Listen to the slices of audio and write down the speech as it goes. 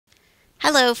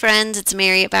Hello friends, it's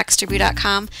Mary at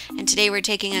BaxterBoo.com, and today we're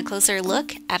taking a closer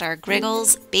look at our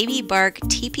Grriggles Baby Bark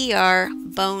TPR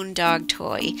Bone Dog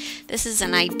Toy. This is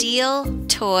an ideal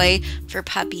toy for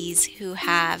puppies who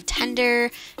have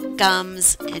tender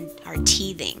gums and are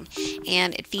teething.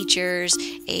 And it features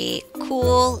a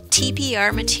cool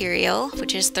TPR material,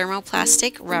 which is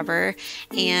thermoplastic rubber,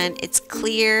 and it's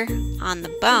clear on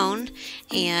the bone,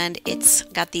 and it's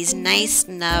got these nice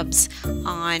nubs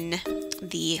on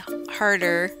the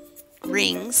harder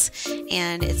rings,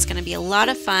 and it's going to be a lot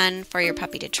of fun for your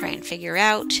puppy to try and figure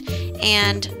out,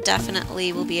 and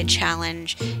definitely will be a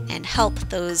challenge and help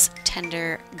those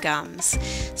tender gums.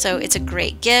 So it's a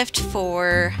great gift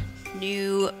for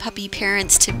new puppy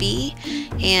parents to be,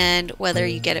 and whether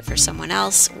you get it for someone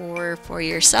else or for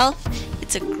yourself,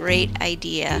 it's a great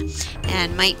idea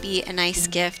and might be a nice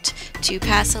gift to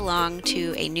pass along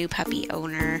to a new puppy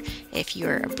owner if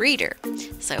you're a breeder.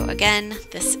 So again,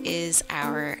 this is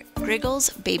our Grriggles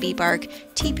Baby Bark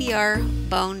TPR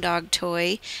Bone Dog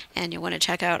Toy, and you'll want to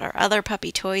check out our other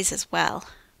puppy toys as well.